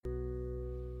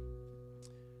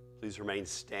Please remain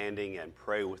standing and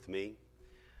pray with me.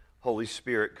 Holy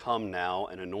Spirit, come now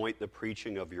and anoint the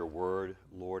preaching of your word.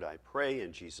 Lord, I pray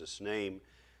in Jesus' name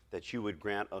that you would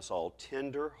grant us all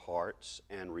tender hearts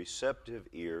and receptive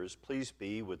ears. Please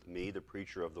be with me, the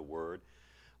preacher of the word.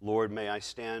 Lord, may I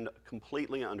stand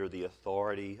completely under the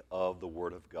authority of the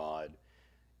word of God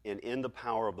and in the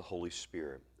power of the Holy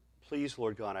Spirit. Please,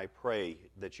 Lord God, I pray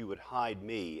that you would hide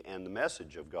me and the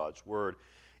message of God's word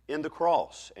in the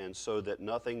cross, and so that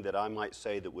nothing that I might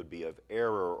say that would be of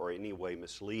error or any way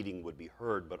misleading would be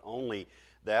heard, but only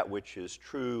that which is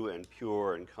true and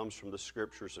pure and comes from the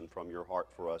Scriptures and from your heart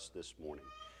for us this morning.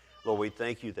 Lord, we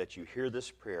thank you that you hear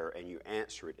this prayer and you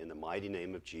answer it in the mighty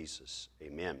name of Jesus.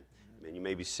 Amen. Amen. You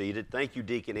may be seated. Thank you,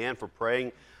 Deacon Ann, for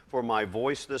praying for my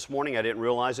voice this morning. I didn't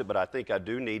realize it, but I think I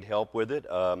do need help with it.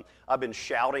 I've been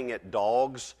shouting at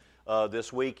dogs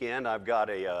this weekend. I've got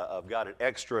a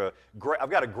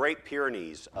Great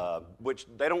Pyrenees, which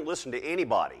they don't listen to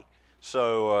anybody.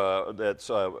 So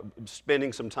that's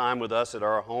spending some time with us at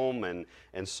our home,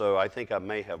 and so I think I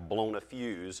may have blown a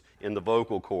fuse in the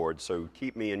vocal cord. So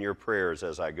keep me in your prayers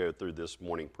as I go through this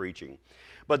morning preaching.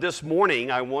 But this morning,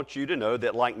 I want you to know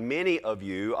that like many of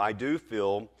you, I do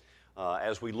feel,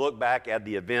 as we look back at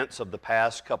the events of the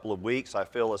past couple of weeks, I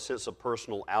feel a sense of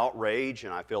personal outrage,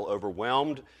 and I feel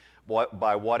overwhelmed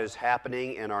by what is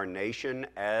happening in our nation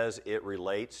as it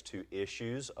relates to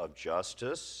issues of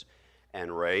justice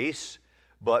and race.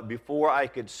 But before I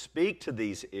could speak to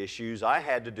these issues, I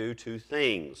had to do two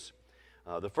things.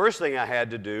 The first thing I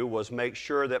had to do was make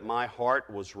sure that my heart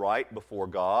was right before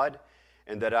God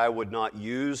and that I would not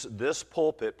use this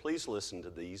pulpit, please listen to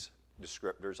these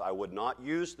descriptors, I would not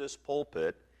use this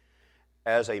pulpit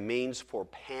as a means for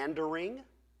pandering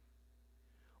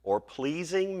or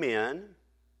pleasing men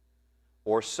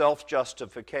or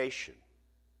self-justification.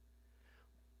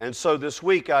 And so this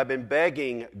week I've been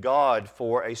begging God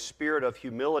for a spirit of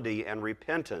humility and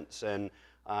repentance, and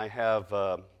I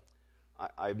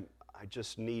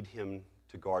just need Him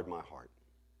to guard my heart.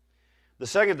 The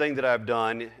second thing that I've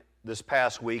done this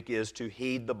past week is to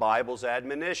heed the Bible's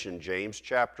admonition, James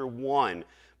chapter 1,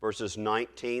 verses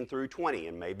 19 through 20,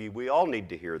 and maybe we all need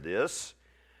to hear this.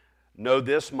 Know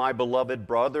this, my beloved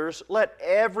brothers, let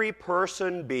every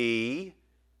person be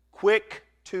quick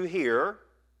to hear,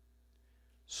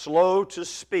 slow to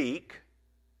speak,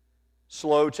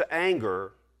 slow to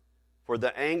anger, for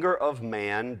the anger of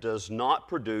man does not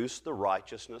produce the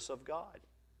righteousness of God.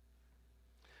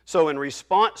 So in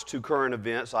response to current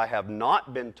events, I have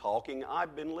not been talking,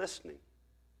 I've been listening.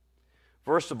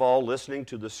 First of all, listening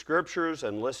to the Scriptures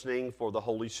and listening for the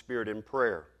Holy Spirit in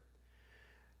prayer.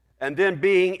 And then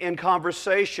being in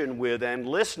conversation with and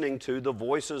listening to the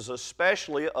voices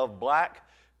especially of black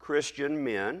Christian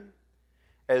men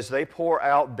as they pour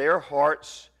out their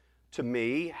hearts to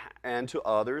me and to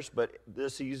others, but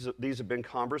these have been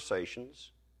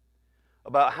conversations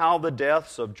about how the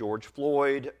deaths of George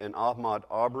Floyd and Ahmaud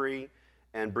Arbery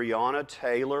and Breonna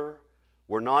Taylor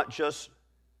were not just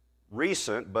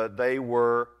recent, but they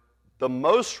were the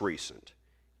most recent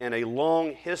in a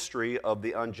long history of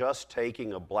the unjust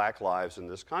taking of black lives in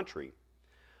this country.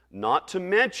 Not to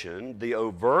mention the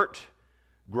overt,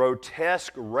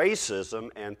 grotesque racism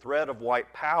and threat of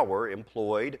white power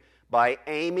employed by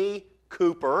Amy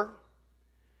Cooper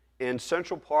in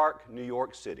Central Park, New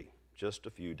York City, just a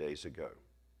few days ago.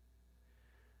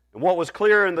 And what was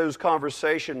clear in those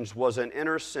conversations was an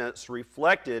inner sense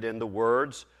reflected in the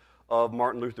words of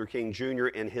Martin Luther King Jr.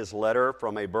 in his letter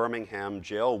from a Birmingham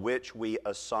jail, which we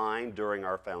assigned during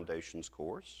our Foundations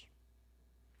course.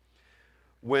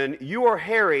 When you are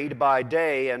harried by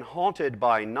day and haunted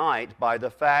by night by the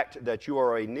fact that you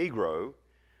are a Negro,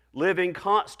 living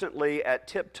constantly at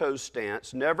tiptoe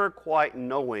stance, never quite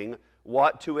knowing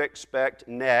what to expect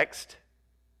next,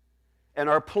 and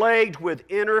are plagued with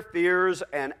inner fears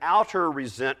and outer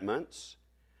resentments,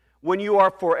 when you are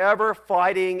forever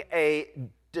fighting a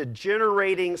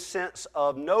degenerating sense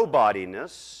of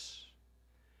nobodiness,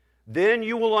 then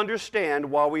you will understand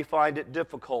why we find it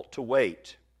difficult to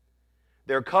wait.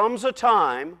 There comes a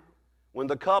time when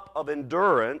the cup of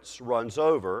endurance runs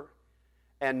over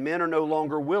and men are no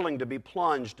longer willing to be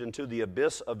plunged into the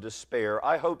abyss of despair.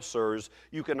 I hope, sirs,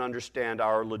 you can understand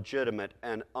our legitimate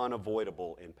and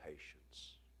unavoidable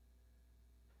impatience.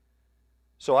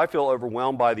 So I feel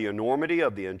overwhelmed by the enormity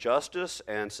of the injustice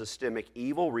and systemic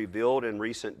evil revealed in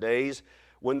recent days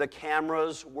when the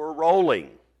cameras were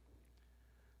rolling.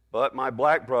 But my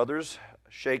black brothers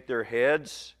shake their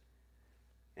heads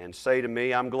and say to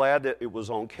me, I'm glad that it was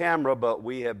on camera, but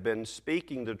we have been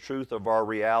speaking the truth of our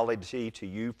reality to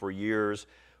you for years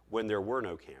when there were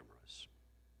no cameras.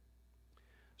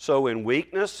 So in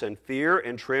weakness and fear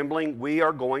and trembling, we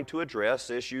are going to address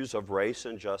issues of race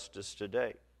and justice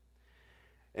today.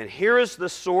 And here is the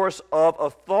source of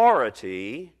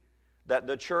authority that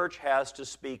the church has to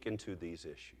speak into these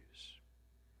issues.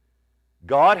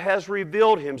 God has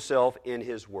revealed Himself in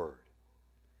His Word,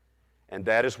 and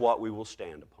that is what we will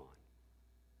stand upon.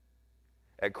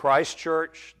 At Christ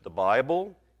Church, the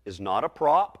Bible is not a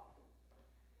prop.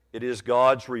 It is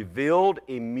God's revealed,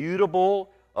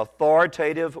 immutable,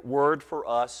 authoritative Word for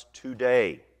us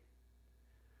today.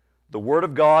 The Word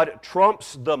of God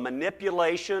trumps the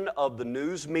manipulation of the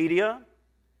news media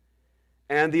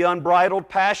and the unbridled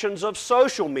passions of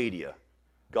social media.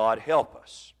 God help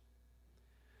us.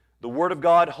 The Word of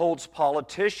God holds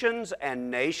politicians and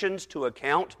nations to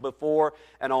account before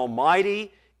an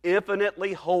almighty,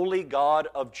 infinitely holy God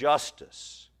of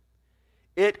justice.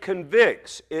 It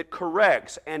convicts, it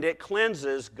corrects, and it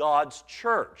cleanses God's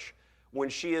church when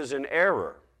she is in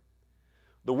error.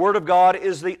 The Word of God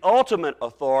is the ultimate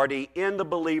authority in the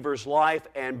believer's life,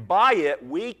 and by it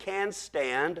we can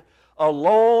stand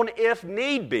alone, if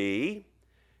need be,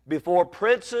 before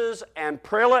princes and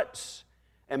prelates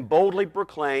and boldly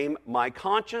proclaim, my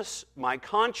conscience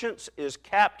is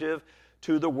captive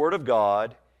to the Word of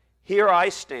God. Here I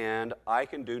stand, I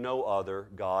can do no other.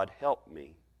 God help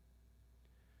me.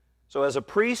 So as a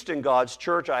priest in God's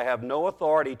church, I have no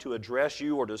authority to address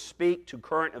you or to speak to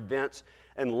current events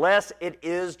unless it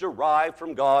is derived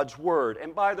from God's Word.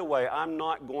 And by the way, I'm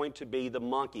not going to be the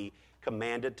monkey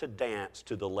commanded to dance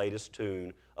to the latest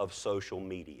tune of social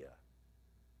media.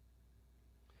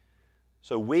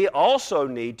 So we also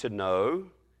need to know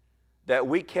that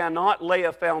we cannot lay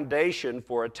a foundation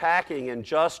for attacking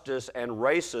injustice and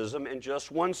racism in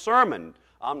just one sermon.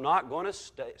 I'm not going to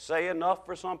say enough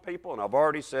for some people, and I've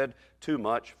already said too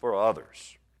much for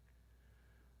others.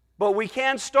 But we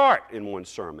can start in one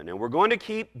sermon, and we're going to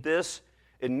keep this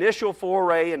initial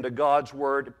foray into God's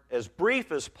Word as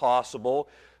brief as possible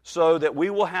so that we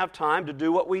will have time to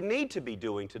do what we need to be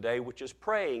doing today, which is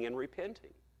praying and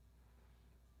repenting.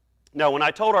 Now, when I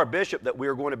told our bishop that we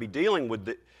were going to be dealing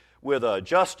with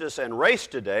justice and race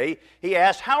today, he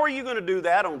asked, how are you going to do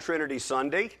that on Trinity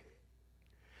Sunday?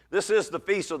 This is the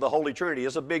Feast of the Holy Trinity.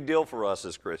 It's a big deal for us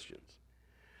as Christians.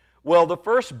 Well, the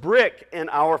first brick in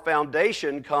our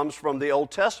foundation comes from the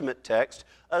Old Testament text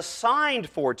assigned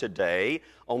for today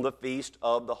on the Feast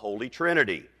of the Holy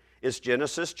Trinity. It's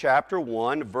Genesis chapter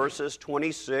 1, verses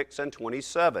 26 and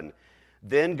 27.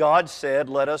 Then God said,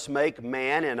 let us make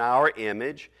man in our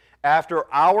image,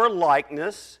 after our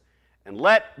likeness, and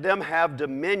let them have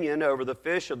dominion over the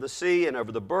fish of the sea, and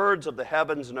over the birds of the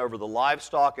heavens, and over the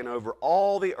livestock, and over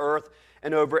all the earth,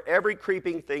 and over every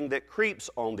creeping thing that creeps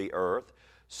on the earth.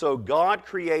 So God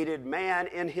created man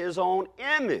in His own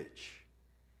image.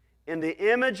 In the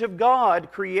image of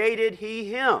God created He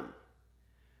him.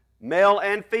 Male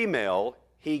and female,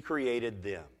 He created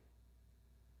them.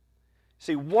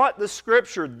 See, what this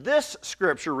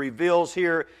Scripture reveals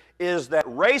here is that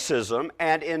racism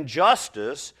and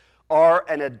injustice are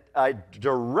a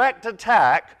direct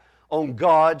attack on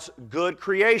God's good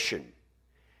creation.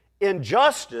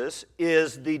 Injustice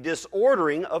is the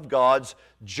disordering of God's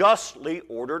justly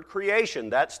ordered creation.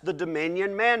 That's the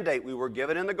dominion mandate we were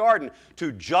given in the garden,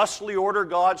 to justly order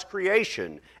God's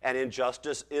creation, and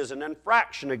injustice is an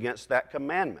infraction against that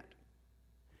commandment.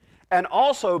 And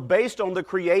also, based on the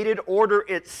created order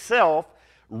itself,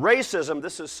 racism,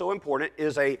 this is so important,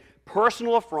 is a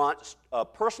personal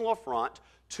affront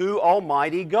to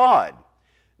Almighty God.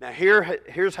 Now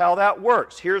here's how that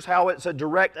works. Here's how it's a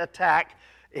direct attack.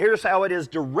 Here's how it is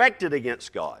directed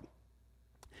against God.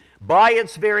 By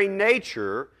its very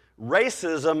nature,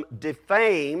 racism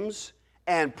defames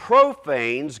and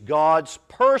profanes God's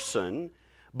person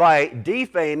by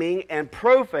defaming and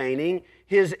profaning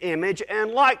His image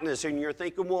and likeness. And you're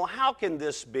thinking, well, how can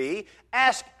this be?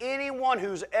 Ask anyone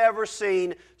who's ever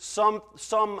seen some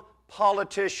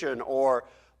politician or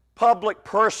public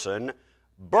person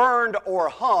burned or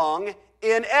hung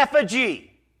in effigy.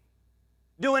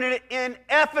 Doing it in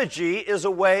effigy is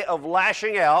a way of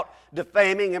lashing out,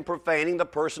 defaming and profaning the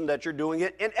person that you're doing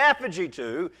it in effigy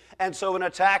to. And so an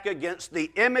attack against the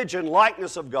image and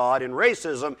likeness of God in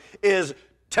racism is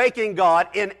taking God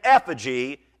in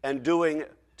effigy and doing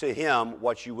to Him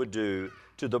what you would do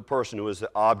to the person who is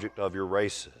the object of your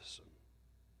racism.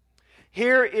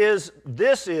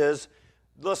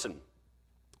 Listen,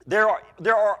 there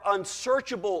are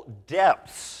unsearchable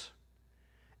depths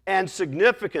and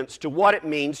significance to what it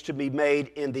means to be made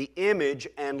in the image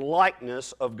and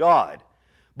likeness of God.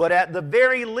 But at the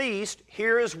very least,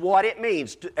 here is what it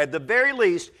means. At the very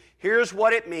least, Here's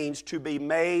what it means to be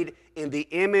made in the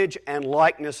image and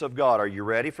likeness of God. Are you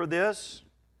ready for this?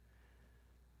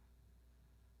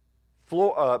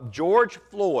 George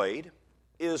Floyd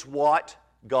is what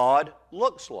God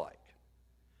looks like.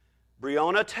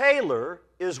 Breonna Taylor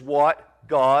is what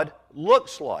God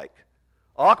looks like.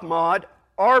 Ahmaud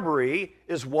Arbery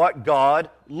is what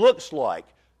God looks like.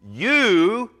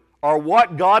 You are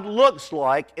what God looks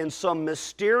like in some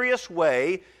mysterious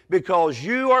way because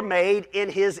you are made in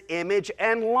His image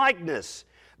and likeness.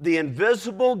 The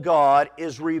invisible God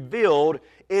is revealed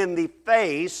in the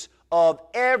face of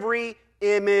every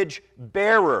image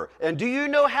bearer. And do you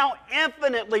know how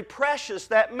infinitely precious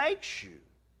that makes you?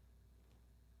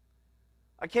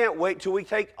 I can't wait till we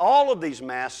take all of these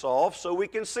masks off so we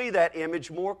can see that image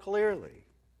more clearly.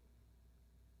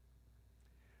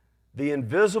 The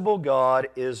invisible God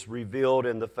is revealed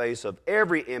in the face of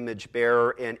every image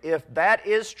bearer, and if that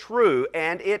is true,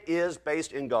 and it is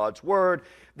based in God's Word,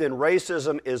 then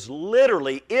racism is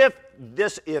literally, if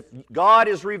God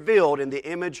is revealed in the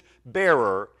image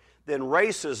bearer, then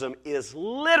racism is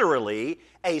literally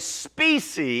a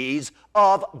species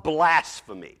of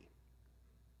blasphemy.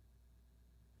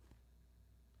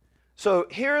 So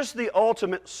here's the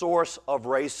ultimate source of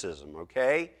racism,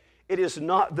 okay? It is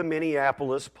not the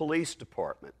Minneapolis Police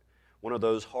Department, one of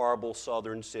those horrible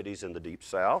southern cities in the Deep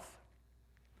South.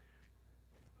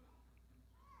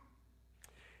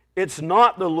 It's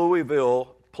not the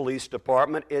Louisville Police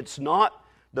Department. It's not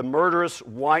the murderous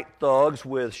white thugs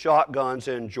with shotguns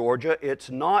in Georgia. It's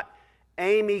not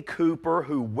Amy Cooper,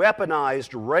 who weaponized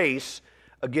race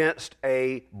against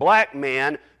a black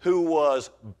man who was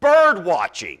bird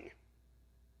watching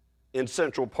in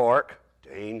Central Park.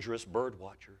 Dangerous bird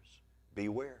watchers,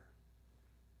 beware.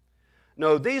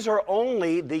 No, these are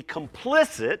only the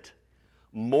complicit,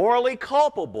 morally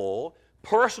culpable,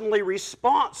 personally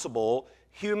responsible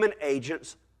human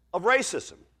agents of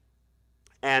racism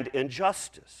and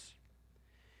injustice.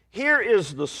 Here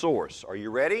is the source. Are you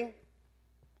ready?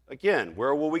 Again,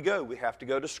 where will we go? We have to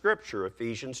go to Scripture,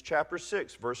 Ephesians chapter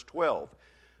 6, verse 12.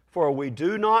 For we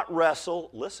do not wrestle,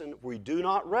 listen, we do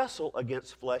not wrestle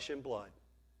against flesh and blood,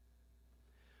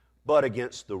 but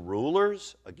against the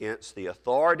rulers, against the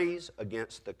authorities,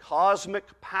 against the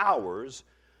cosmic powers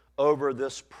over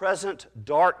this present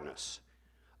darkness,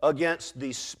 against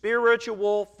the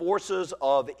spiritual forces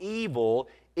of evil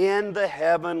in the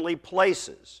heavenly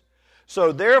places.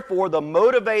 So therefore, the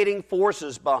motivating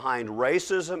forces behind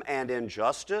racism and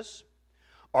injustice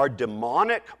are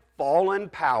demonic fallen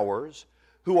powers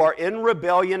who are in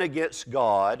rebellion against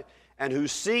God and who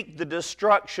seek the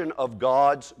destruction of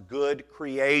God's good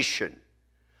creation.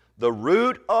 The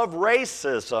root of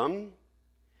racism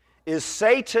is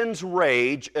Satan's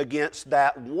rage against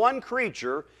that one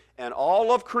creature and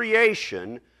all of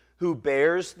creation who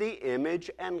bears the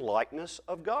image and likeness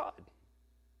of God.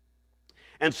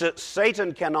 And since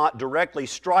Satan cannot directly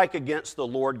strike against the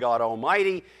Lord God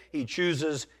Almighty, he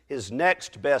chooses his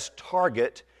next best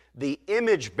target, the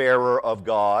image bearer of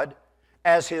God,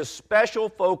 as his special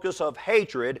focus of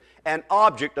hatred and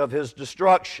object of his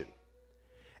destruction.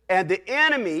 And the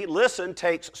enemy, listen,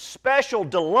 takes special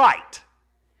delight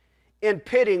in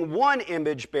pitting one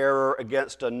image bearer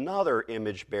against another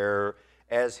image bearer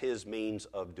as his means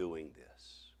of doing this.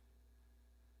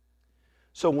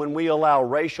 So when we allow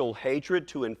racial hatred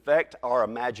to infect our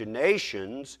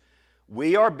imaginations,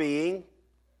 we are being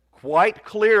quite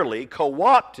clearly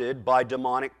co-opted by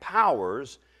demonic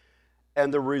powers,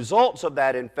 and the results of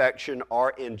that infection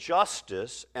are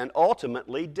injustice and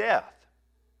ultimately death.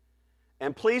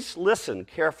 And please listen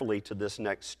carefully to this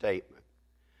next statement.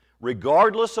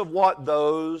 Regardless of what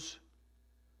those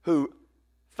who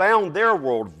found their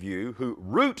worldview, who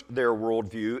root their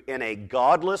worldview in a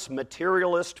godless,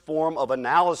 materialist form of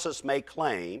analysis may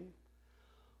claim,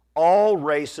 all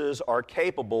races are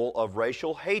capable of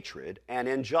racial hatred and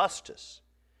injustice.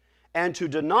 And to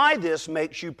deny this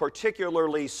makes you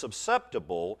particularly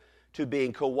susceptible to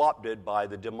being co-opted by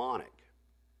the demonic.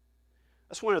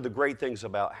 That's one of the great things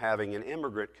about having an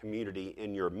immigrant community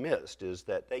in your midst, is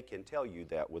that they can tell you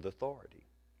that with authority.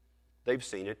 They've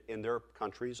seen it in their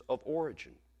countries of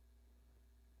origin.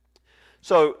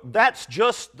 So that's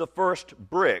just the first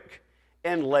brick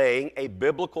in laying a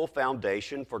biblical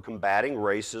foundation for combating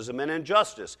racism and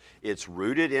injustice. It's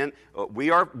rooted in, we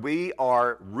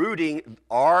are rooting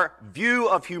our view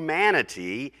of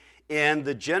humanity in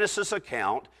the Genesis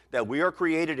account that we are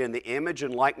created in the image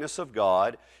and likeness of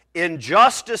God.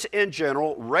 Injustice in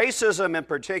general, racism in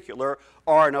particular,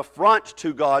 are an affront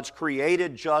to God's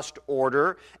created just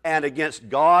order and against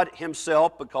God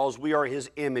Himself because we are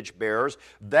His image bearers.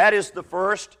 That is the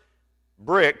first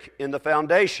brick in the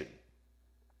foundation.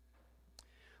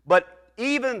 But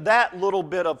even that little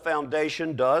bit of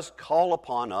foundation does call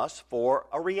upon us for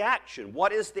a reaction.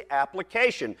 What is the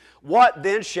application? What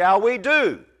then shall we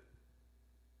do?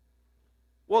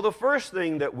 Well, the first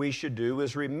thing that we should do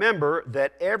is remember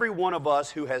that every one of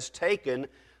us who has taken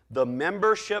the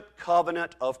membership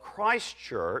covenant of Christ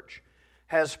Church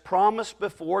has promised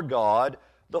before God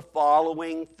the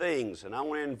following things. And I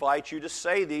want to invite you to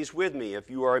say these with me. If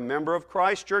you are a member of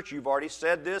Christ Church, you've already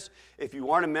said this. If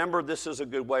you aren't a member, this is a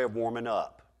good way of warming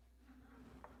up.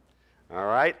 All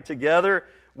right? Together,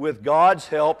 with God's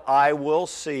help, I will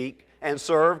seek and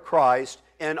serve Christ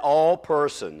in all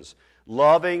persons,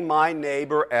 loving my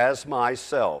neighbor as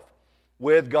myself.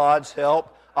 With God's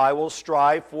help, I will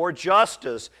strive for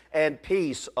justice and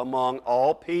peace among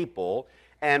all people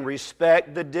and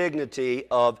respect the dignity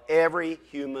of every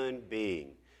human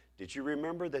being. Did you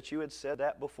remember that you had said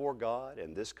that before God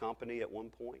and this company at one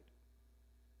point?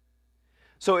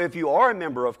 So if you are a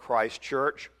member of Christ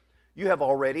Church, you have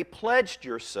already pledged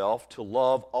yourself to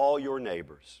love all your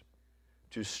neighbors,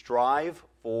 to strive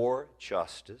for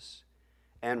justice,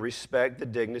 and respect the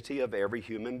dignity of every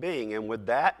human being. And with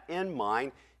that in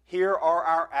mind, here are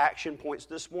our action points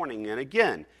this morning. And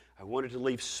again, I wanted to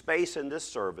leave space in this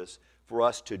service for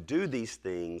us to do these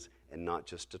things and not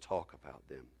just to talk about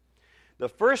them. The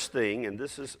first thing, and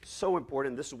this is so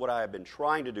important, this is what I have been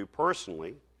trying to do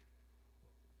personally,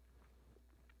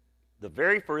 the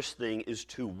very first thing is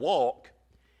to walk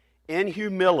in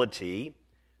humility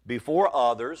before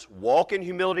others, walk in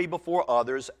humility before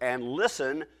others, and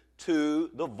listen to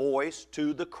the voice,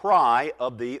 to the cry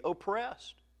of the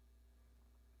oppressed.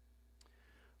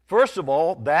 First of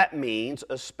all, that means,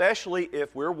 especially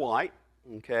if we're white,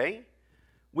 okay,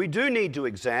 we do need to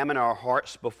examine our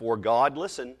hearts before God,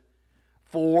 listen,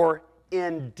 for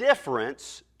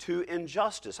indifference to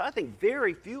injustice. I think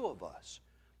very few of us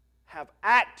have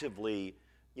actively,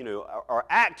 are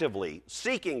actively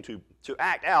seeking to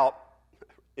act out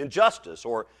injustice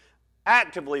or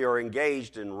actively are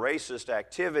engaged in racist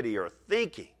activity or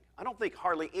thinking. I don't think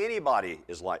hardly anybody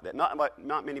is like that.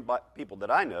 Not many people that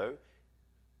I know.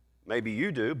 Maybe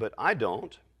you do, but I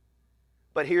don't.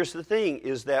 But here's the thing,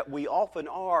 is that we often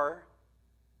are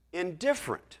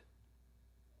indifferent.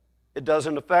 It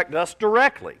doesn't affect us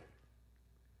directly.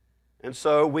 And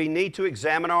so we need to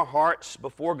examine our hearts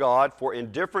before God for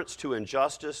indifference to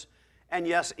injustice and,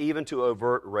 yes, even to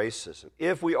overt racism.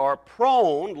 If we are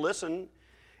prone, listen,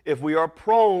 if we are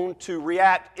prone to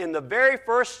react in the very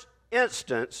first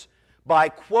instance by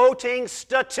quoting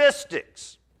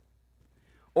statistics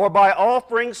or by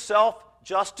offering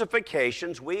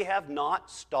self-justifications, we have not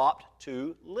stopped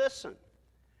to listen.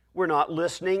 We're not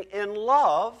listening in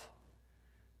love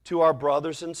to our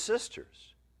brothers and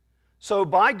sisters. So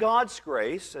by God's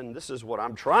grace, and this is what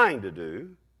I'm trying to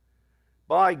do,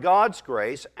 by God's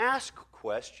grace, ask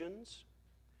questions,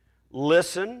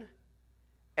 listen,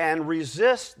 and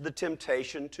resist the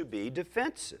temptation to be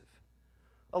defensive.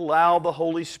 Allow the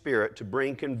Holy Spirit to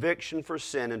bring conviction for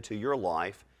sin into your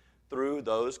life through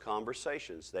those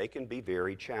conversations. They can be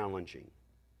very challenging.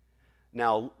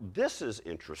 Now, this is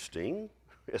interesting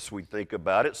as we think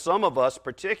about it. Some of us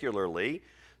particularly,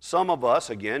 some of us,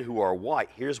 again, who are white,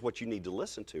 here's what you need to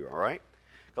listen to, all right?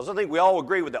 Because I think we all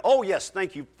agree with that. Oh, yes,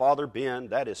 thank you, Father Ben.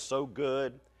 That is so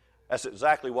good. That's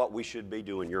exactly what we should be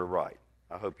doing. You're right.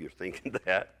 I hope you're thinking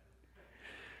that.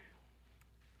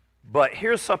 But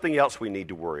here's something else we need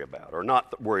to worry about, or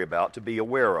not worry about, to be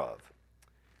aware of.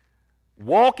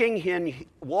 Walking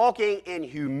in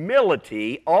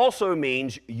humility also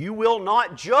means you will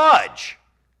not judge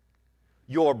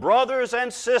your brothers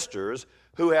and sisters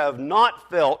who have not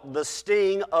felt the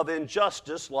sting of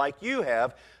injustice like you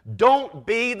have. Don't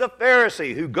be the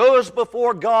Pharisee who goes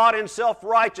before God in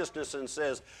self-righteousness and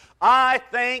says, I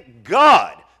thank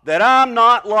God that I'm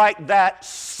not like that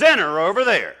sinner over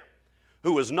there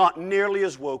who is not nearly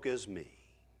as woke as me.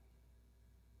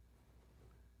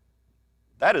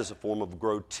 That is a form of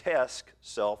grotesque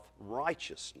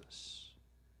self-righteousness.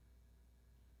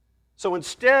 So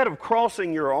instead of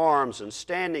crossing your arms and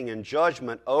standing in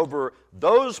judgment over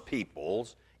those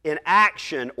people's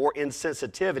inaction or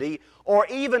insensitivity or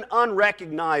even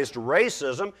unrecognized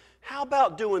racism, how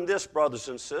about doing this, brothers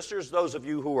and sisters, those of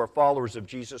you who are followers of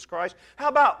Jesus Christ? How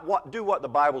about do what the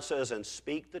Bible says and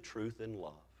speak the truth in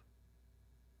love?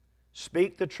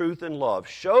 Speak the truth in love.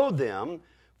 Show them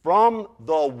from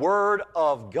the Word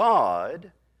of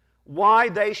God why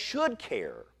they should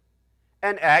care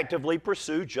and actively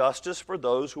pursue justice for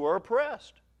those who are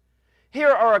oppressed. Here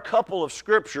are a couple of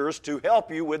scriptures to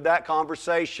help you with that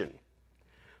conversation.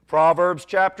 Proverbs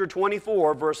chapter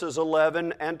 24, verses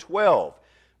 11 and 12.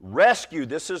 Rescue,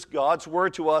 this is God's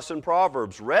word to us in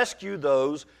Proverbs, rescue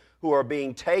those who are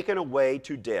being taken away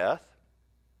to death.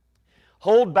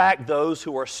 Hold back those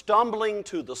who are stumbling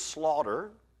to the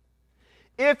slaughter.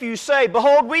 If you say,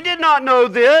 behold, we did not know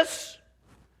this,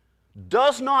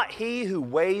 does not he who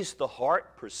weighs the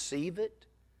heart perceive it?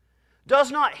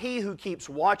 Does not he who keeps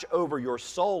watch over your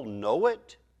soul know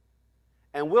it?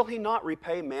 And will he not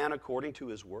repay man according to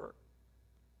his work?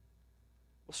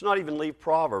 Let's not even leave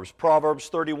Proverbs. Proverbs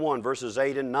 31, verses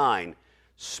 8 and 9.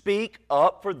 Speak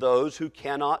up for those who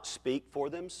cannot speak for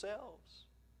themselves.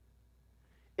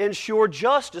 Ensure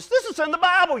justice. This is in the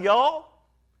Bible, y'all.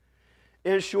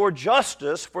 Ensure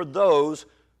justice for those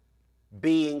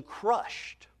being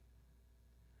crushed.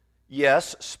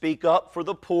 Yes, speak up for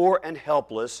the poor and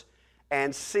helpless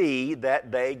and see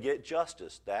that they get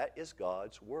justice. That is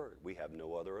God's word. We have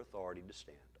no other authority to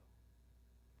stand on.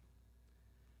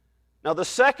 Now, the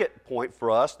second point for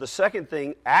us, the second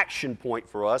thing, action point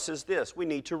for us is this. We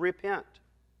need to repent.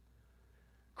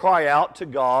 Cry out to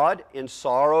God in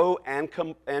sorrow and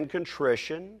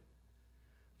contrition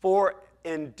for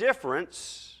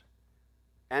indifference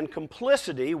and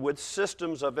complicity with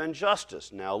systems of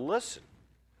injustice. Now, listen.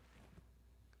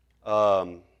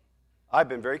 I've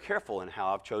been very careful in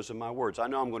how I've chosen my words. I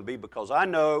know I'm going to be, because I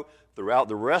know throughout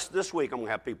the rest of this week I'm going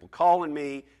to have people calling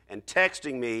me and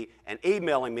texting me and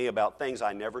emailing me about things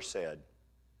I never said.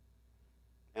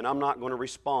 And I'm not going to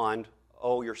respond,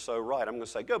 oh, you're so right. I'm going to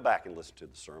say, go back and listen to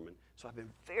the sermon. So I've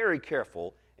been very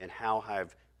careful in how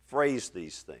I've phrased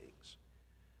these things.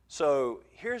 So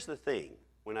here's the thing.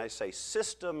 When I say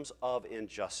systems of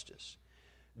injustice,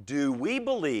 do we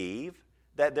believe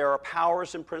that there are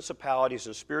powers and principalities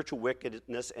and spiritual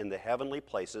wickedness in the heavenly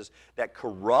places that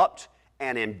corrupt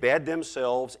and embed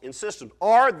themselves in systems?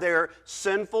 Are there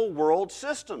sinful world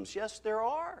systems? Yes, there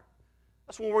are.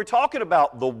 That's when we're talking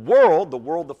about the world,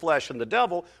 the flesh, and the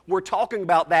devil. We're talking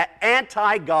about that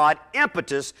anti-God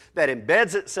impetus that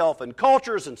embeds itself in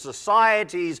cultures and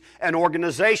societies and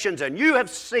organizations, and you have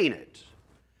seen it.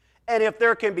 And if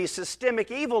there can be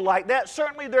systemic evil like that,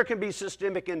 certainly there can be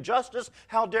systemic injustice.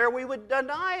 How dare we would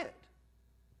deny it?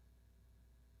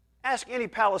 Ask any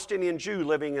Palestinian Jew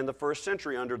living in the first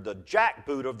century under the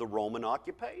jackboot of the Roman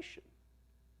occupation.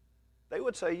 They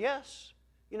would say, yes.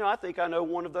 You know, I think I know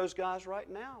one of those guys right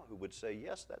now who would say,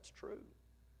 yes, that's true.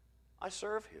 I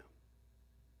serve him.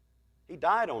 He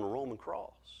died on a Roman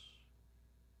cross.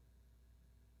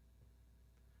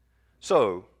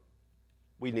 So,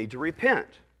 we need to repent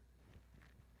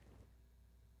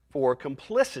for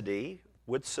complicity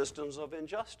with systems of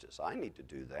injustice. I need to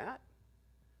do that.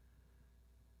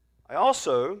 I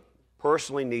also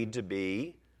personally need to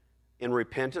be in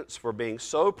repentance for being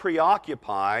so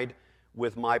preoccupied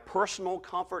with my personal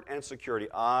comfort and security.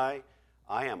 I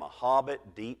am a hobbit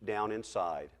deep down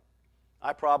inside.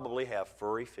 I probably have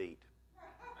furry feet.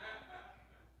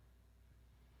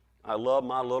 I love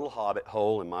my little hobbit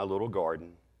hole in my little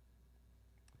garden.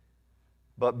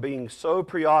 But being so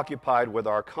preoccupied with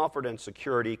our comfort and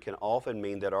security can often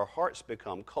mean that our hearts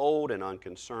become cold and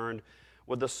unconcerned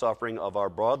with the suffering of our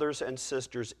brothers and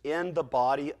sisters in the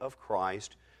body of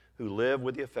Christ who live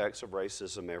with the effects of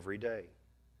racism every day.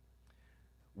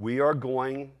 We are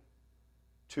going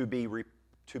to be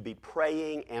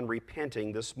praying and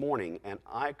repenting this morning, and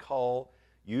I call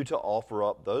you to offer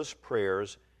up those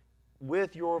prayers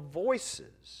with your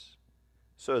voices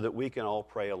so that we can all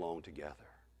pray along together.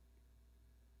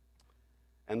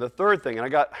 And the third thing, and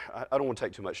I don't want to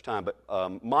take too much time, but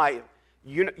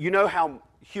you know how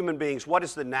human beings, what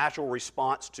is the natural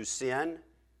response to sin?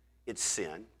 It's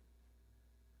sin.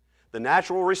 The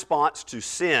natural response to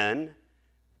sin,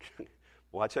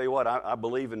 well, I tell you what, I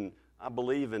believe in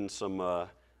some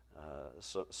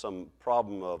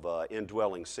problem of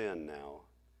indwelling sin now.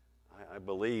 I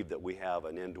believe that we have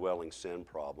an indwelling sin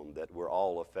problem, that we're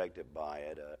all affected by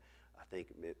it. I think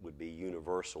it would be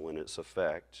universal in its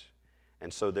effect.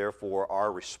 And so therefore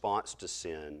our response to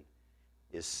sin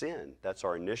is sin. That's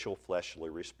our initial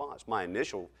fleshly response. My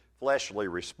initial fleshly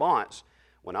response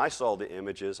when I saw the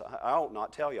images, I ought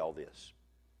not tell you all this.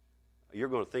 You're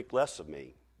going to think less of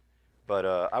me. But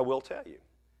I will tell you,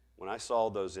 when I saw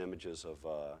those images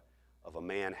of a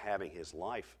man having his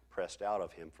life pressed out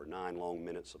of him for 9 long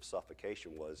minutes of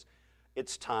suffocation,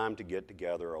 it's time to get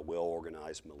together a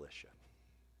well-organized militia.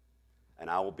 And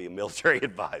I will be a military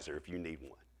advisor if you need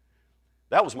one.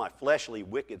 That was my fleshly,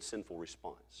 wicked, sinful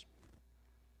response.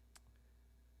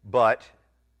 But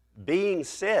being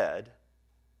said,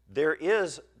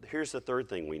 here's the third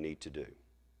thing we need to do.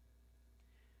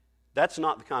 That's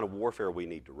not the kind of warfare we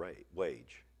need to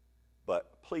wage.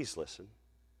 But please listen,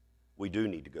 we do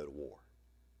need to go to war.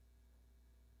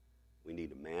 We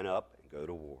need to man up and go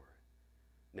to war.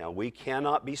 Now, we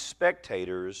cannot be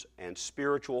spectators and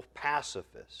spiritual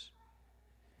pacifists.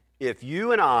 If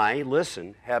you and I,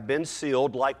 listen, have been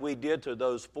sealed like we did to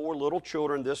those 4 little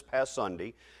children this past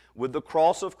Sunday with the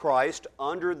cross of Christ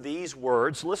under these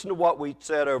words, listen to what we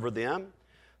said over them.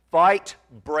 Fight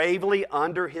bravely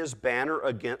under His banner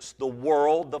against the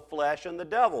world, the flesh, and the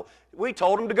devil. We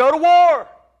told them to go to war.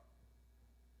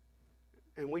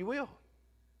 And we will.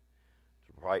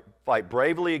 Fight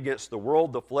bravely against the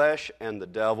world, the flesh, and the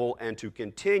devil, and to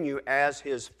continue as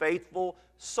His faithful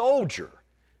soldier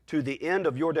to the end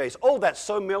of your days. Oh, that's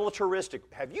so militaristic.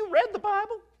 Have you read the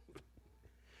Bible?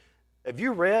 Have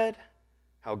you read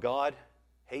how God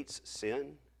hates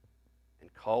sin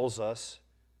and calls us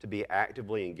to be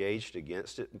actively engaged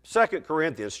against it? 2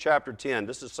 Corinthians chapter 10,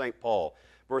 this is St. Paul,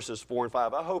 verses 4 and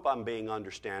 5. I hope I'm being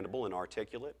understandable and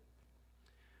articulate,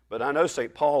 but I know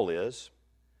St. Paul is.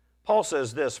 Paul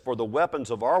says this, "For the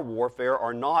weapons of our warfare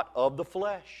are not of the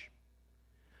flesh,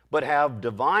 but have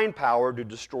divine power to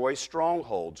destroy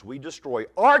strongholds. We destroy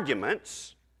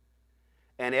arguments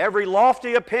and every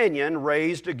lofty opinion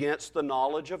raised against the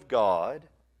knowledge of God,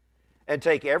 and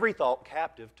take every thought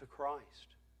captive to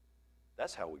Christ."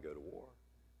 That's how we go to war.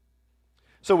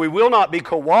 So we will not be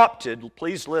co-opted,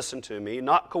 please listen to me,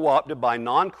 not co-opted by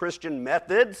non-Christian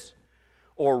methods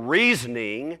or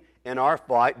reasoning in our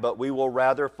fight, but we will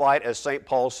rather fight, as St.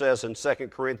 Paul says in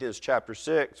 2 Corinthians chapter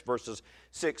 6, verses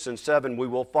 6 and 7, we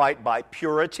will fight by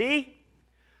purity,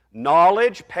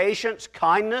 knowledge, patience,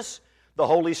 kindness, the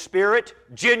Holy Spirit,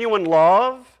 genuine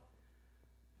love,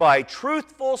 by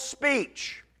truthful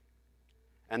speech,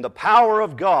 and the power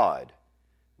of God,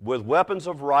 with weapons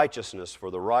of righteousness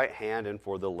for the right hand and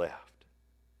for the left.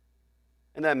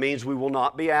 And that means we will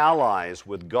not be allies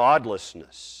with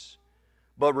godlessness.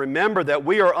 But remember that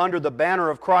we are under the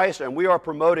banner of Christ and we are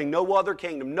promoting no other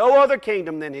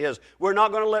kingdom than His. We're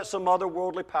not going to let some other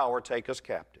worldly power take us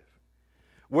captive.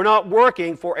 We're not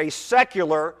working for a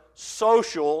secular,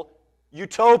 social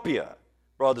utopia,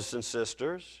 brothers and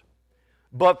sisters,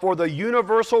 but for the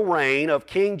universal reign of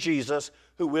King Jesus,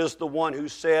 who is the one who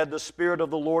said, "The Spirit of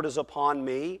the Lord is upon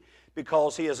me,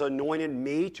 because He has anointed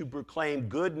me to proclaim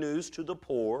good news to the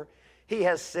poor. He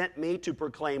has sent me to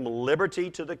proclaim liberty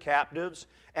to the captives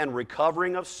and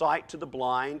recovering of sight to the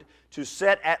blind, to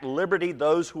set at liberty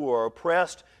those who are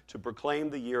oppressed, to proclaim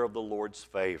the year of the Lord's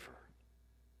favor."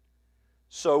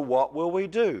 So what will we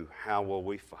do? How will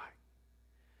we fight?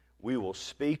 We will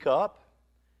speak up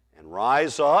and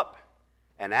rise up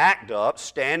and act up,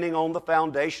 standing on the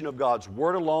foundation of God's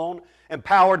Word alone,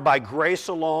 empowered by grace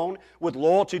alone, with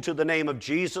loyalty to the name of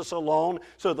Jesus alone.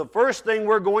 So the first thing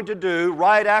we're going to do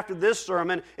right after this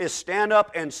sermon is stand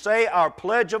up and say our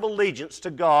pledge of allegiance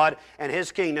to God and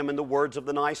His kingdom in the words of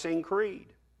the Nicene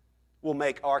Creed. We'll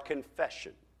make our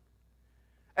confession.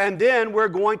 And then we're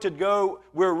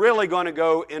really going to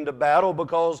go into battle,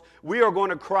 because we are going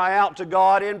to cry out to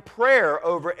God in prayer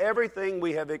over everything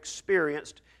we have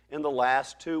experienced in the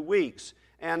last 2 weeks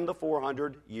and the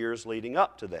 400 years leading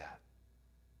up to that.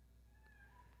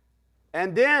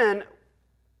 And then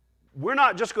we're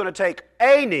not just going to take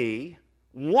a knee,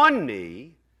 one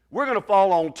knee, we're going to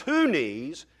fall on 2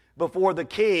 knees before the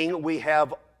King we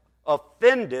have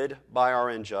offended by our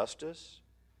injustice,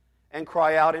 and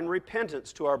cry out in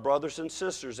repentance to our brothers and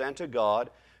sisters and to God,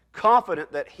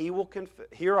 confident that He will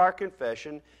hear our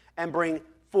confession and bring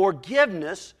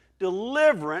forgiveness,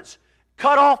 deliverance,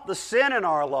 cut off the sin in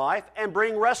our life, and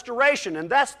bring restoration. And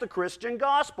that's the Christian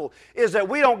gospel, is that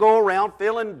we don't go around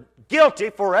feeling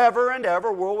guilty forever and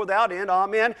ever, world without end,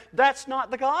 amen. That's not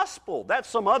the gospel. That's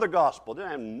some other gospel. It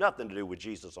doesn't have nothing to do with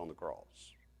Jesus on the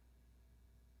cross.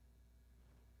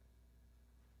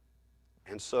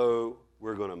 And so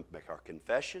we're going to make our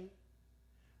confession.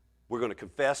 We're going to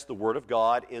confess the Word of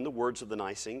God in the words of the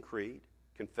Nicene Creed,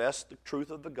 confess the truth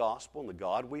of the gospel and the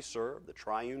God we serve, the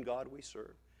triune God we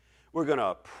serve. We're going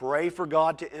to pray for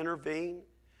God to intervene.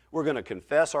 We're going to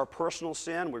confess our personal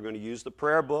sin. We're going to use the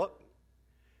prayer book.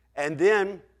 And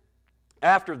then,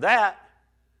 after that,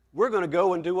 we're going to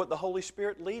go and do what the Holy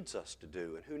Spirit leads us to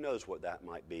do. And who knows what that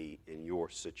might be in your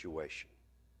situation.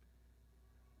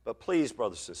 But please,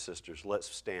 brothers and sisters,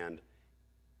 let's stand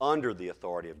under the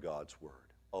authority of God's Word,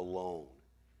 alone,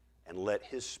 and let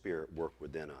His Spirit work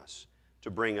within us to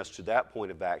bring us to that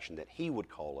point of action that He would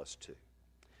call us to.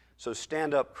 So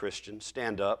stand up, Christian,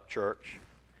 stand up, church,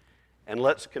 and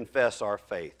let's confess our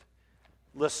faith.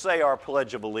 Let's say our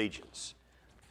pledge of allegiance.